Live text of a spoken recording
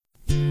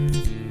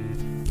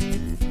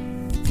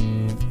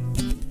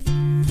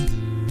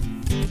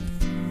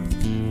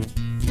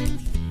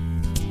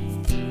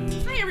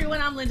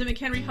Linda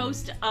McHenry,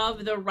 host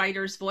of The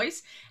Writer's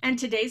Voice, and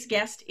today's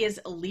guest is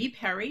Leigh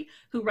Perry,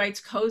 who writes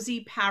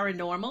cozy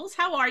paranormals.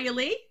 How are you,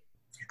 Leigh?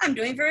 I'm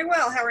doing very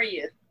well. How are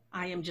you?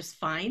 I am just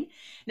fine.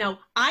 Now,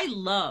 I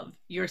love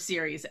your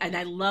series and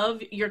I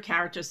love your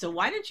characters. So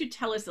why don't you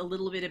tell us a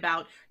little bit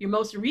about your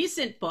most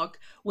recent book,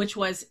 which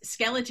was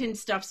Skeleton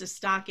Stuffs a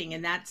Stocking,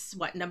 and that's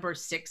what, number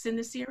 6 in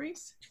the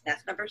series?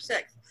 That's number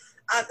 6.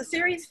 The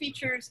series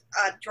features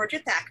Georgia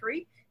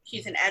Thackery.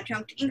 She's an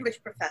adjunct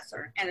English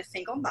professor and a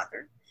single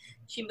mother.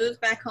 She moves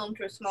back home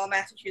to a small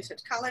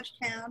Massachusetts college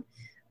town,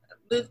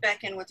 moves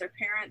back in with her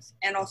parents,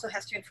 and also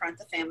has to confront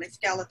the family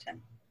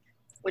skeleton,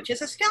 which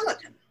is a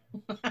skeleton.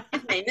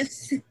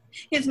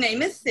 His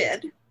name is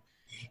Sid.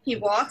 He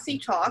walks, he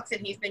talks,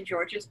 and he's been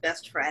Georgia's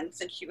best friend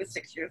since she was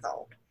 6 years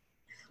old.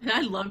 And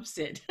I love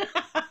Sid.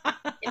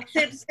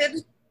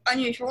 Sid's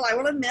unusual, I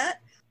will admit.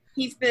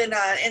 He's been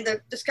in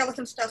the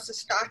skeleton stuffs a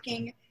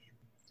stocking.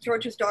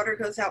 George's daughter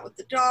goes out with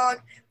the dog.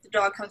 The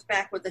dog comes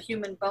back with a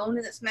human bone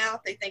in its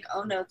mouth. They think,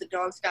 oh no, the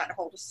dog's gotten a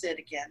hold of Sid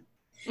again.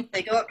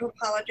 They go up to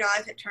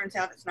apologize. It turns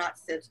out it's not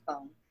Sid's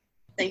bone.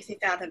 Thinks he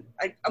found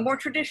a more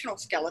traditional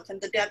skeleton,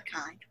 the dead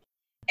kind.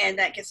 And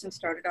that gets them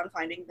started on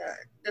finding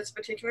this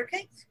particular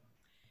case.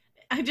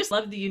 I just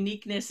love the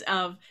uniqueness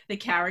of the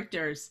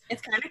characters.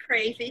 It's kind of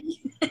crazy.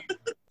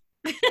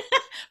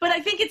 But I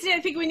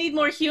think we need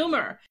more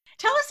humor.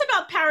 Tell us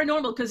about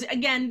paranormal, because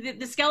again,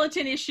 the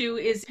skeleton issue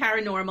is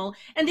paranormal,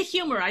 and the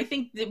humor, I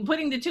think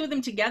putting the two of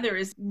them together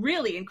is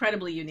really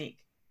incredibly unique.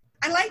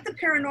 I like the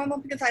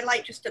paranormal because I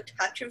like just a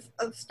touch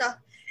of stuff,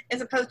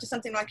 as opposed to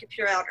something like a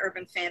pure out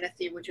urban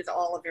fantasy, which is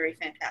all a very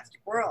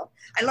fantastic world.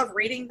 I love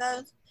reading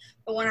those,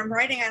 but when I'm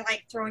writing, I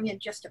like throwing in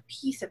just a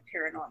piece of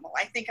paranormal.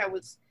 I think I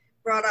was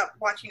brought up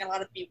watching a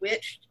lot of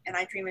Bewitched, and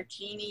I Dream of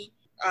Jeannie,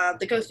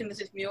 The Ghost of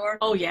Mrs. Muir.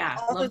 Oh yeah,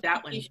 all love those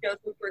that one. Shows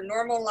were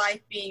normal life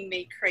being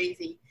made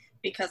crazy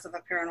because of a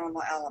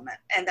paranormal element.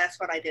 And that's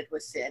what I did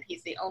with Sid.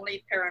 He's the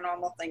only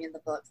paranormal thing in the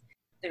book.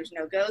 There's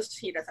no ghosts.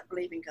 He doesn't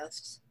believe in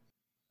ghosts.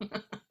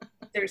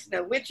 There's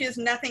no witches,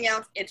 nothing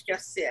else. It's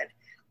just Sid.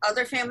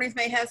 Other families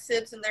may have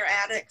Sids in their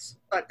attics,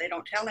 but they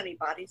don't tell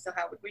anybody. So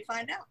how would we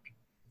find out?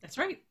 That's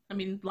right. I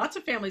mean, lots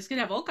of families can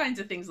have all kinds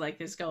of things like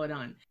this going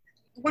on.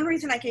 One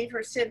reason I gave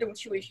her Sid when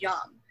she was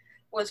young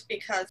was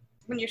because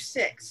when you're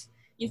 6,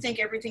 you think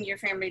everything your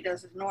family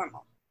does is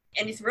normal.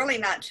 And it's really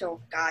not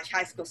till,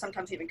 high school,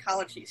 sometimes even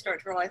college, you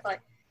start to realize,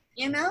 like,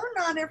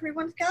 not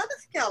everyone's got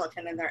a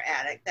skeleton in their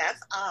attic.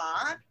 That's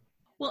odd.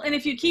 Well, and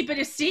if you keep it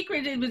a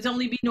secret, it would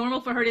only be normal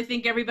for her to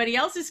think everybody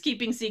else is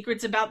keeping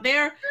secrets about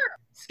their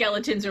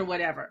skeletons or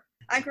whatever.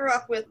 I grew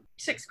up with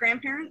 6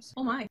 grandparents.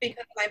 Oh, my.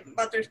 Because my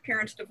mother's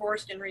parents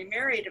divorced and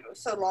remarried. It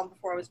was so long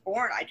before I was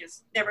born. I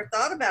just never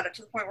thought about it,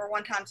 to the point where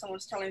one time someone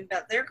was telling me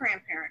about their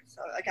grandparents,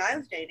 so a guy I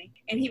was dating,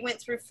 and he went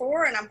through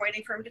 4, and I'm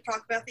waiting for him to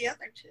talk about the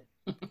other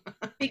 2.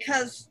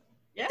 Because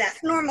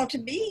that's normal to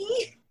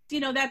be.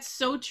 That's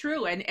so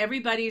true. And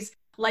everybody's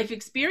life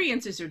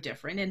experiences are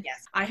different. And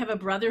yes. I have a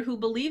brother who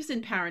believes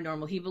in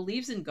paranormal. He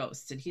believes in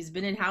ghosts, and he's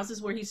been in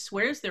houses where he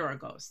swears there are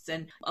ghosts.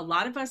 And a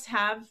lot of us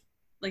have,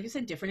 like you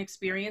said, different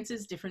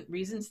experiences, different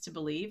reasons to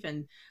believe.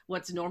 And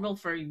what's normal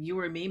for you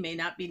or me may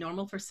not be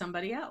normal for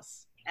somebody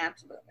else.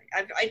 Absolutely.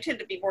 I tend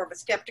to be more of a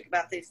skeptic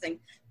about these things.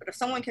 But if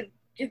someone can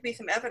give me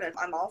some evidence,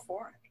 I'm all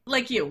for it.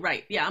 Like you,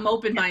 right. Yeah, I'm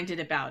open-minded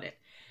about it.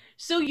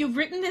 So you've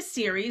written this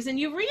series and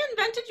you've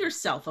reinvented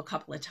yourself a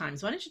couple of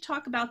times. Why don't you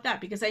talk about that?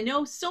 Because I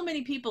know so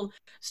many people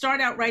start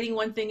out writing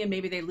one thing and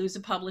maybe they lose a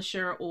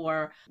publisher,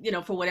 or,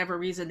 for whatever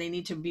reason, they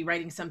need to be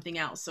writing something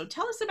else. So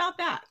tell us about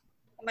that.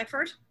 Well, my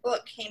first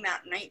book came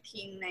out in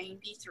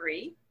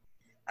 1993.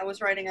 I was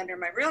writing under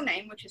my real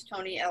name, which is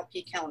Toni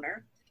L.P.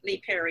 Kellner.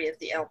 Leigh Perry is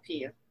the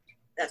LP.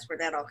 That's where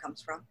that all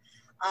comes from.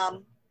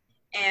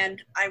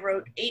 And I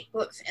wrote 8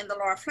 books in the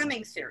Laura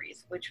Fleming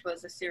series, which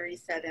was a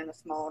series set in a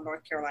small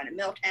North Carolina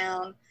mill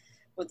town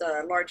with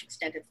a large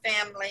extended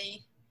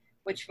family,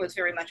 which was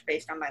very much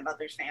based on my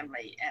mother's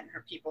family and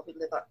her people who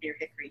live up near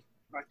Thackery,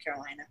 North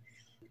Carolina,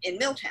 in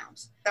mill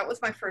towns. That was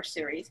my first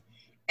series.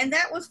 And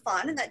that was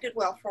fun, and that did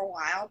well for a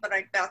while. But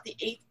about the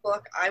 8th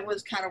book, I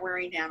was kind of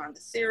wearing down on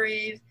the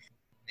series.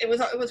 It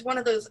was one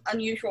of those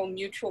unusual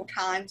mutual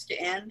times to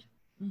end.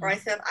 Where I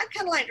said, I'd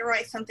kind of like to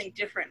write something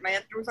different. My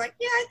editor was like,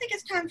 yeah, I think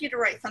it's time for you to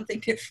write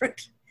something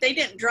different. They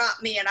didn't drop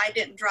me and I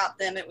didn't drop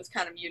them. It was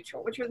kind of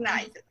mutual, which was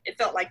nice. It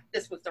felt like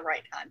this was the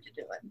right time to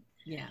do it.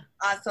 Yeah.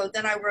 So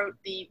then I wrote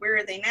the Where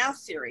Are They Now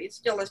series,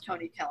 still as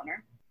Toni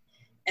Kellner.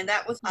 And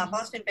that was a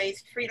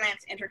Boston-based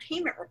freelance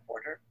entertainment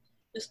reporter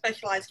who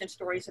specialized in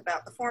stories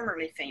about the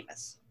formerly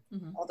famous,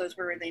 all those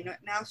Where Are They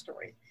Now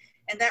stories.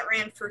 And that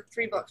ran for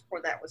 3 books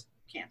before that was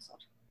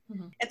canceled.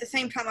 At the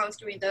same time I was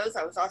doing those,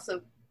 I was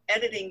also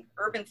editing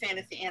urban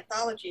fantasy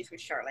anthologies with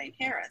Charlene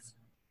Harris.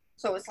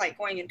 So it's like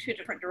going in 2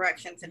 different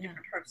directions in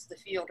different parts of the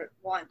field at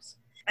once.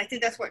 And I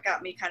think that's what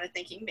got me kind of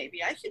thinking,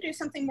 maybe I should do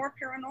something more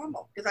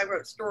paranormal, because I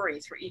wrote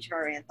stories for each of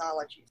our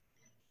anthologies.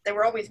 They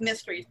were always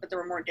mysteries, but there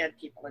were more dead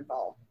people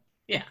involved.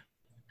 Yeah.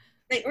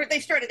 They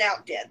started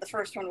out dead. The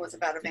first one was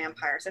about a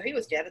vampire, so he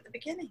was dead at the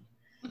beginning.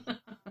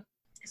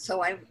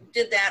 So I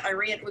did that. I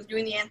was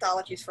doing the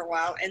anthologies for a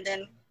while, and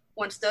then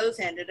once those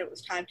ended, it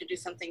was time to do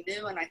something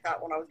new. And I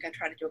thought, well, I was going to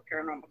try to do a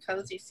paranormal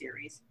cozy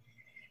series.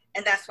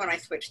 And that's when I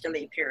switched to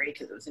Leigh Perry,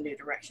 because it was a new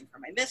direction for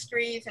my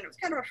mysteries, and it was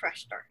kind of a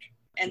fresh start.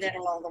 And then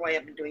along the way,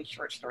 I've been doing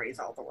short stories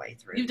all the way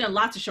through. You've done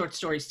lots of short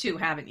stories too,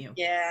 haven't you?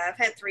 Yeah, I've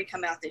had 3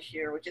 come out this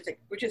year, which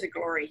is a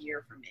glory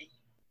year for me.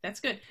 That's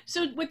good.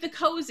 So with the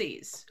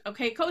cozies,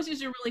 okay,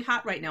 cozies are really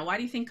hot right now. Why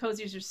do you think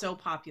cozies are so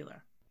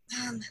popular?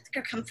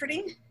 They're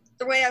comforting.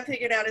 The way I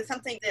figured out is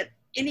something that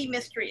any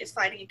mystery is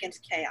fighting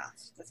against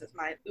chaos. This is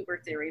my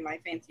uber theory, my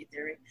fancy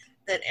theory,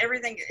 that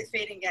everything is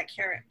fighting against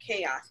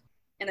chaos.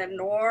 In a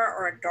noir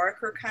or a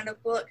darker kind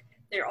of book,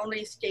 they're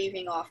only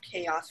staving off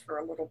chaos for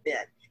a little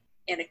bit.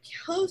 In a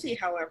cozy,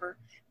 however,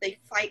 they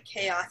fight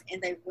chaos and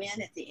they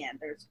win at the end.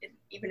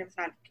 Even if it's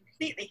not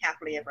completely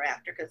happily ever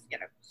after, because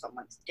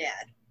someone's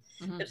dead.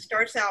 Mm-hmm. But it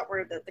starts out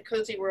where the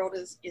cozy world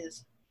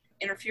is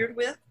interfered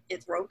with.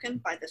 It's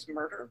broken by this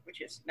murder,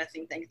 which is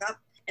messing things up.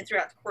 And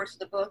throughout the course of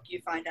the book, you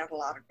find out a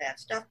lot of bad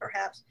stuff,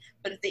 perhaps.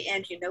 But at the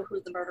end, you know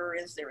who the murderer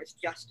is. There is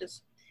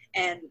justice,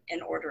 and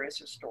order is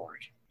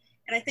restored.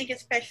 And I think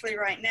especially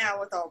right now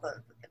with all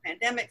the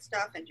pandemic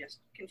stuff and just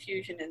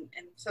confusion and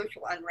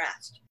social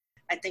unrest,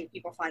 I think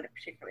people find it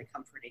particularly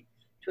comforting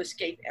to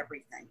escape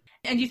everything.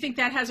 And you think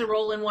that has a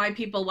role in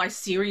why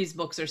series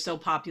books are so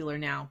popular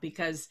now?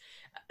 Because,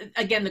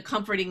 again, the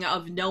comforting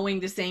of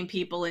knowing the same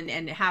people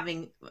and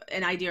having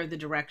an idea of the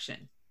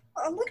direction.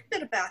 A little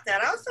bit about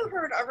that.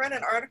 I read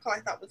an article I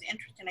thought was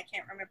interesting. I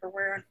can't remember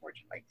where,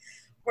 unfortunately,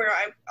 where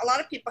a lot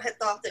of people had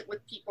thought that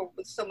with people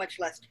with so much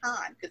less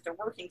time, because they're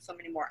working so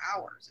many more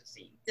hours, it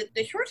seems, that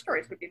the short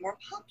stories would be more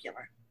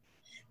popular.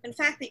 In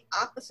fact, the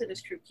opposite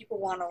is true. People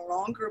want a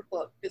longer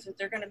book because if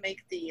they're going to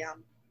make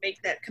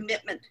that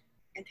commitment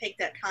and take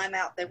that time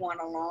out, they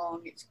want a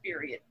long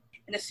experience.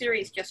 And a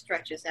series just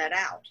stretches that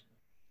out.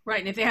 Right.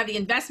 And if they have the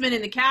investment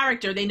in the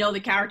character, they know the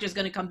character is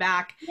going to come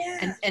back.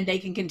 Yes. and they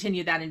can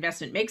continue that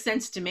investment. Makes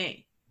sense to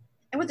me.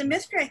 And with the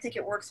mystery, I think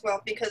it works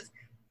well because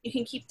you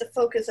can keep the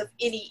focus of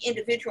any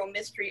individual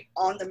mystery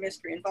on the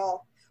mystery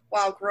involved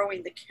while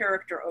growing the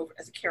character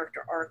as a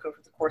character arc over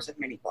the course of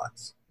many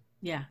books.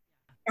 Yeah.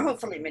 Or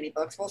hopefully many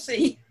books. We'll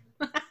see.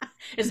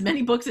 As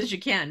many books as you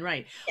can,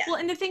 right? Yeah. Well,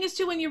 and the thing is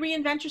too, when you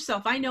reinvent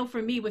yourself, I know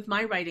for me with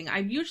my writing, I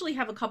usually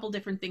have a couple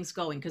different things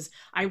going because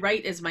I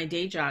write as my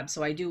day job.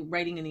 So I do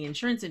writing in the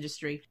insurance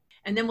industry.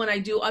 And then when I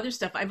do other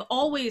stuff, I've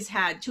always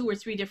had 2 or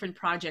 3 different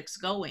projects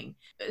going.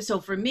 So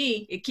for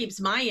me, it keeps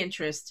my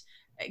interest,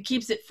 it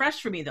keeps it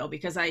fresh for me though,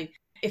 because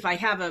if I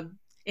have an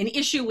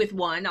issue with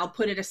one, I'll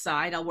put it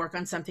aside, I'll work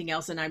on something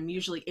else, and I'm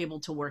usually able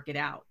to work it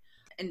out.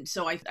 And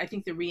so I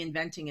think the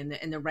reinventing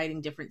and the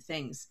writing different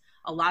things,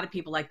 a lot of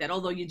people like that.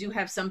 Although you do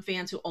have some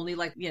fans who only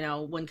like,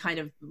 one kind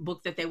of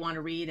book that they want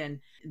to read.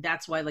 And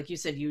that's why, like you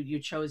said, you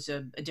chose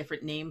a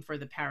different name for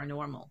the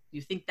paranormal.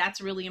 You think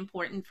that's really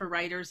important for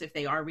writers if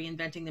they are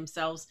reinventing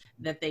themselves,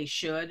 that they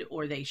should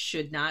or they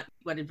should not?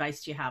 What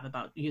advice do you have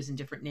about using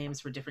different names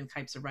for different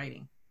types of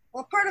writing?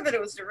 Well, part of it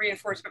was the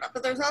reinforcement,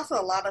 but there's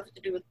also a lot of it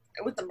to do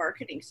with the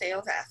marketing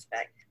sales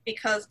aspect,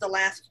 because the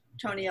last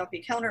Tony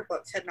L.P. Kellner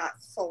books had not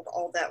sold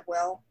all that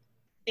well.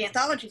 The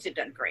anthologies had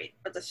done great,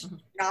 but the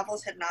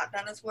novels had not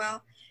done as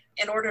well.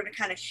 In order to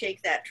kind of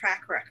shake that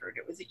track record,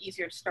 it was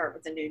easier to start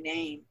with a new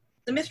name.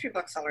 The mystery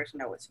booksellers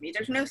know it's me.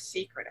 There's no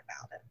secret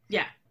about it.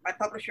 Yeah. My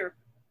publisher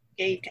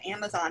gave to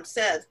Amazon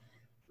says,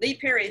 Leigh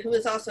Perry, who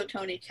is also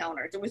Tony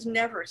Kellner. There was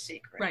never a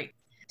secret. Right.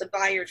 The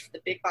buyers for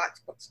the big box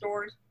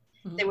bookstores,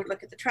 they would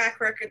look at the track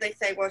record. They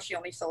say, well, she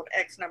only sold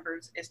X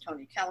numbers as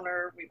Tony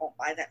Kellner. We won't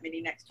buy that many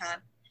next time.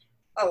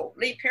 Oh,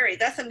 Leigh Perry,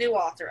 that's a new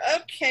author.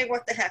 Okay,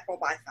 what the heck, we'll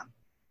buy some.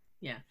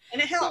 Yeah.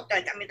 And it helped.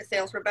 I mean, the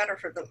sales were better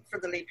for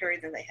the Leigh Perry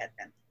than they had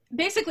been.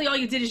 Basically, all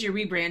you did is you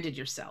rebranded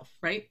yourself,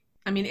 right?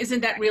 I mean,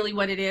 isn't that really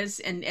what it is?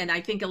 And I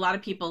think a lot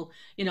of people,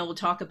 will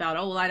talk about,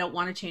 oh, well, I don't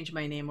want to change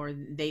my name, or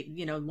they,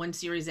 one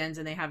series ends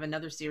and they have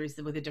another series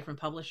with a different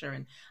publisher.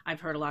 And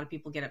I've heard a lot of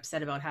people get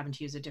upset about having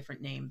to use a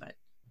different name, but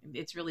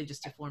it's really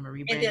just a form of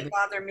rebranding. It didn't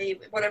bother me.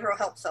 Whatever will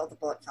help sell the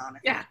books,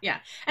 honestly. Yeah.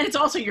 And it's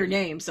also your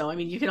name. So, I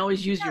mean, you can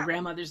always use your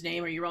grandmother's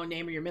name or your own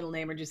name or your middle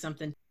name or do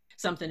something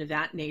of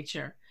that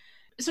nature.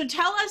 So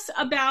tell us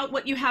about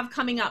what you have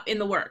coming up in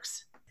the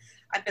works.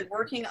 I've been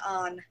working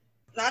on,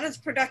 not as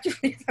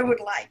productively as I would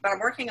like, but I'm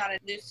working on a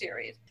new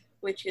series,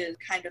 which is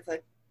kind of a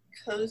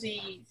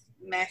cozy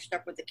mashed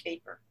up with a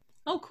caper.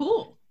 Oh,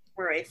 cool.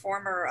 We're a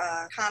former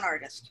con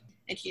artist,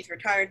 and she's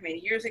retired many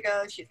years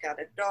ago. She's got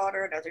a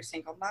daughter, another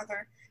single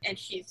mother, and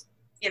she's,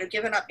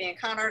 given up being a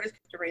con artist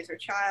to raise her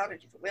child,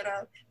 and she's a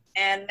widow.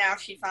 And now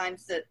she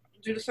finds that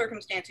due to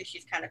circumstances,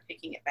 she's kind of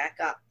picking it back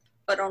up,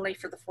 but only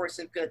for the force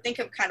of good. Think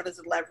of kind of as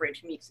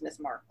Leverage meets Miss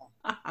Marple.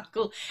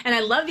 Cool. And I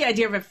love the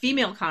idea of a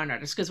female con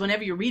artist, because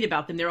whenever you read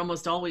about them, they're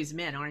almost always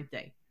men, aren't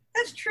they?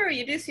 That's true.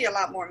 You do see a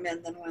lot more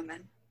men than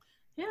women.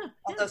 Yeah.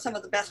 Although some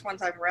of the best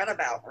ones I've read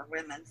about were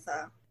women. So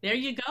there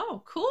you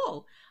go.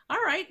 Cool.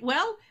 All right.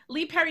 Well,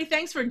 Leigh Perry,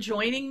 thanks for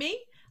joining me.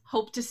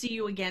 Hope to see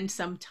you again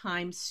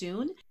sometime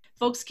soon.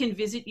 Folks can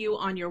visit you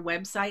on your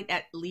website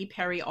at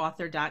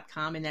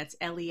leighperryauthor.com, and that's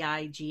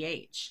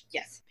Leigh,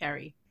 Yes.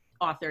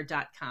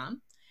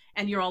 perryauthor.com.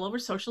 And you're all over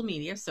social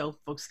media, so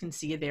folks can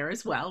see you there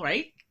as well,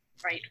 right?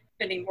 Right.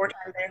 Spending more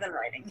time there than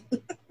writing.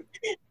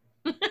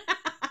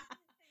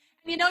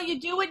 You know, you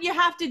do what you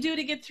have to do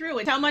to get through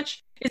it. How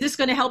much is this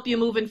going to help you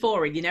moving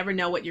forward? You never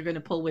know what you're going to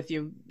pull with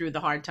you through the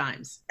hard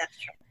times. That's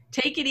true.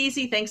 Take it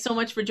easy. Thanks so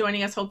much for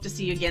joining us. Hope to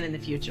see you again in the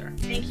future.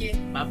 Thank you.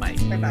 Bye-bye.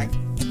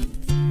 Bye-bye.